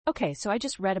Okay, so I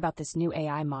just read about this new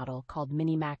AI model called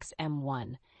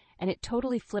MiniMax-M1, and it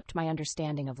totally flipped my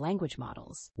understanding of language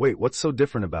models, Wait, what's so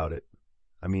different about it?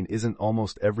 I mean, isn't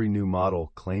almost every new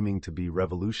model claiming to be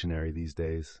revolutionary these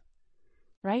days?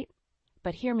 right?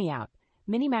 But hear me out.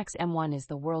 MiniMax-M1 is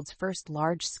the world's first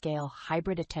large-scale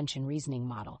hybrid attention reasoning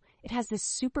model. It has this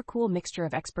super cool mixture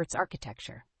of experts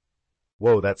architecture.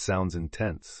 Whoa, that sounds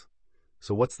intense.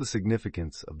 So what's the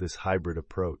significance of this hybrid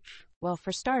approach? Well,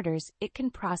 for starters, it can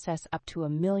process up to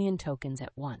 1 million tokens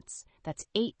at once. That's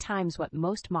 8 times what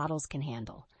most models can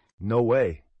handle. No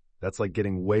way. That's like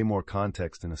getting way more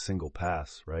context in a single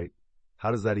pass, right? How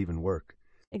does that even work?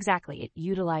 Exactly, it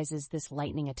utilizes this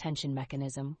lightning attention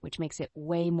mechanism, which makes it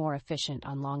way more efficient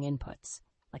on long inputs.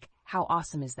 Like, how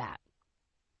awesome is that?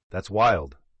 That's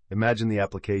wild. Imagine the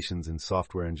applications in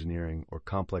software engineering or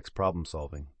complex problem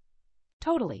solving.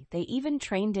 Totally. They even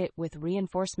trained it with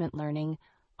reinforcement learning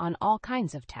on all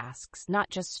kinds of tasks, not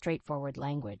just straightforward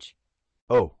language.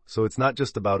 Oh, so it's not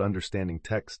just about understanding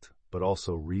text, but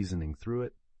also reasoning through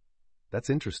it? That's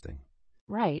interesting.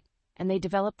 Right. And they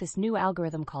developed this new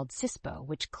algorithm called CISPO,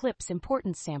 which clips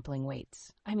importance sampling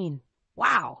weights. I mean,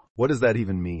 wow! What does that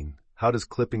even mean? How does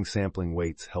clipping sampling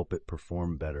weights help it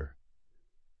perform better?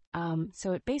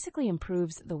 So it basically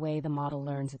improves the way the model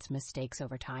learns its mistakes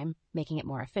over time, making it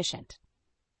more efficient.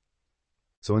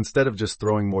 So instead of just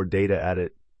throwing more data at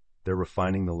it, they're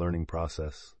refining the learning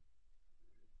process.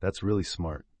 That's really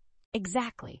smart.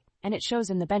 Exactly. And it shows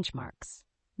in the benchmarks.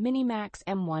 MiniMax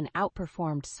M1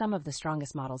 outperformed some of the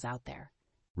strongest models out there.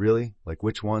 Really? Like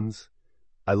which ones?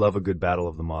 I love a good battle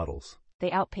of the models. They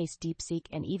outpaced DeepSeek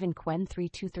and even Qwen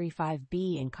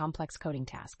 3235B in complex coding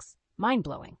tasks.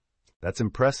 Mind-blowing. That's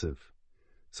impressive.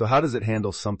 So how does it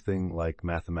handle something like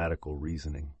mathematical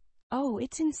reasoning? Oh,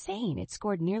 it's insane. It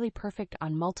scored nearly perfect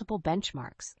on multiple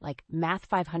benchmarks, like Math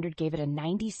 500 gave it a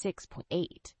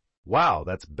 96.8. Wow,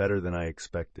 that's better than I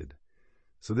expected.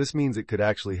 So this means it could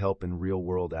actually help in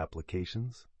real-world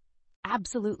applications?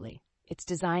 Absolutely. It's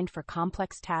designed for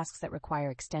complex tasks that require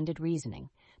extended reasoning.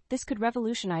 This could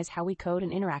revolutionize how we code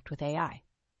and interact with AI.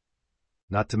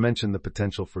 Not to mention the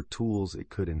potential for tools it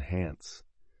could enhance.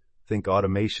 Think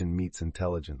automation meets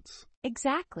intelligence.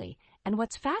 Exactly. And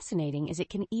what's fascinating is it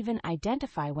can even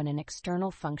identify when an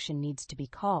external function needs to be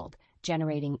called,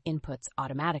 generating inputs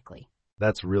automatically.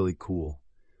 That's really cool.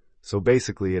 So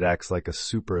basically it acts like a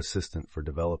super assistant for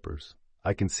developers.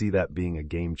 I can see that being a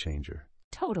game changer.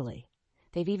 Totally.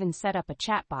 They've even set up a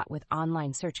chatbot with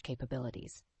online search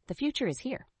capabilities. The future is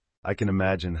here. I can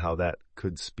imagine how that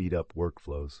could speed up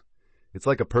workflows. It's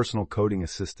like a personal coding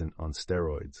assistant on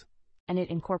steroids. And it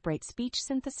incorporates speech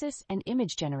synthesis and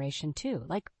image generation too.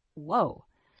 Like, whoa.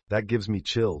 That gives me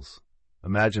chills.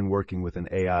 Imagine working with an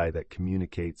AI that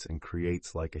communicates and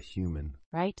creates like a human.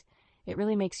 Right? It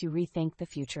really makes you rethink the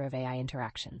future of AI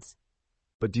interactions.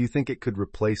 But do you think it could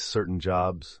replace certain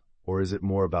jobs, or is it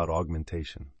more about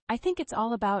augmentation? I think it's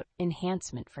all about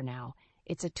enhancement for now.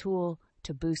 It's a tool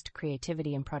to boost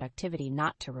creativity and productivity,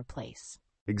 not to replace.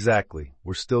 Exactly.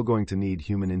 We're still going to need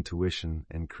human intuition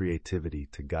and creativity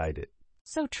to guide it.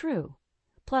 So true.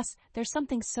 Plus, there's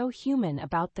something so human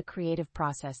about the creative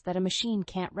process that a machine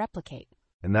can't replicate.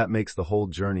 And that makes the whole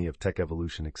journey of tech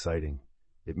evolution exciting.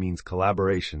 It means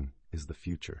collaboration is the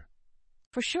future.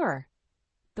 For sure.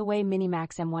 The way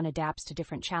MiniMax M1 adapts to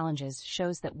different challenges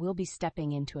shows that we'll be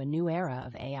stepping into a new era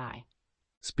of AI.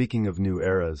 Speaking of new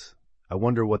eras, I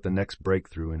wonder what the next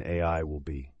breakthrough in AI will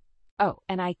be. Oh,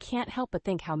 and I can't help but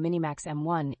think how MiniMax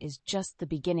M1 is just the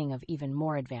beginning of even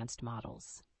more advanced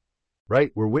models.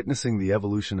 Right, we're witnessing the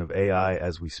evolution of AI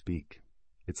as we speak.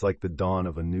 It's like the dawn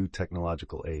of a new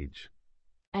technological age.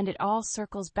 And it all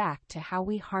circles back to how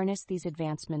we harness these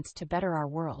advancements to better our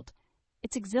world.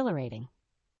 It's exhilarating.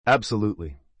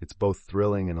 Absolutely. It's both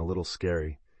thrilling and a little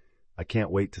scary. I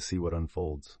can't wait to see what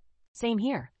unfolds. Same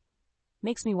here.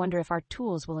 Makes me wonder if our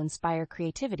tools will inspire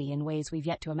creativity in ways we've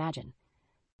yet to imagine.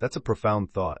 That's a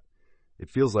profound thought. It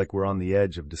feels like we're on the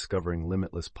edge of discovering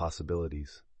limitless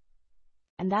possibilities.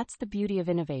 And that's the beauty of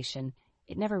innovation.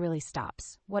 It never really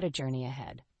stops. What a journey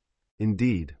ahead.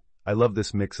 Indeed. I love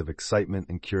this mix of excitement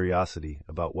and curiosity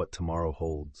about what tomorrow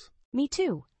holds. Me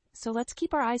too. So let's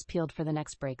keep our eyes peeled for the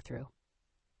next breakthrough.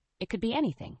 It could be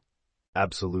anything.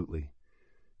 Absolutely.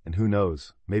 And who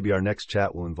knows, maybe our next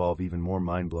chat will involve even more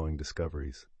mind-blowing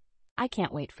discoveries. I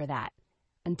can't wait for that.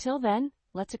 Until then,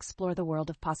 let's explore the world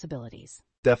of possibilities.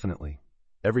 Definitely.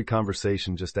 Every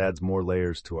conversation just adds more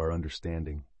layers to our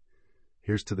understanding.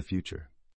 Here's to the future.